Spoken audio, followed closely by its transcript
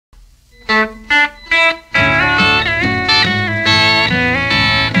There's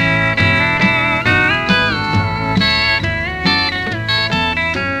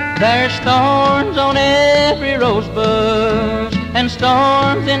thorns on every rose bush and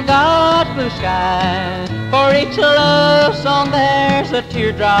storms in God's blue sky. For each love song there's a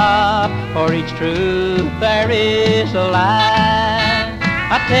teardrop, for each truth there is a lie.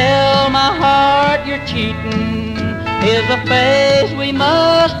 I tell my heart you're cheating is a phase we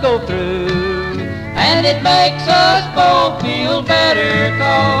must go through, and it makes us both feel better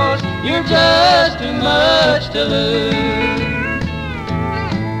 'cause you're just too much to lose.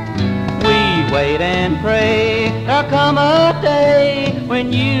 Wait and pray, there'll come a day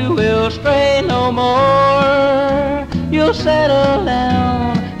when you will stray no more. You'll settle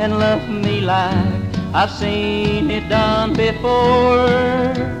down and love me like I've seen it done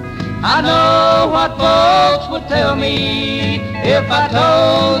before. I know what folks would tell me if I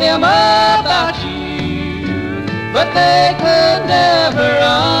told them about you, but they could never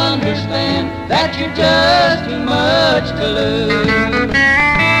understand that you're just too much to lose.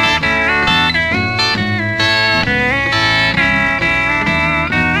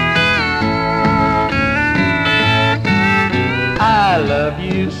 I love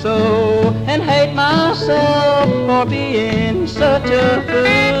you so and hate myself for being such a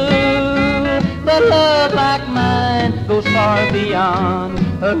fool. But love like mine goes far beyond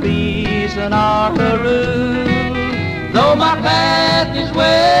a reason or a rule. Though my path is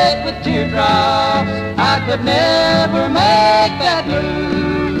wet with teardrops, I could never make that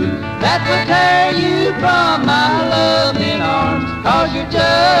move that would tear you from my loving arms, 'cause you're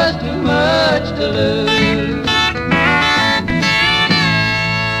just too much to lose.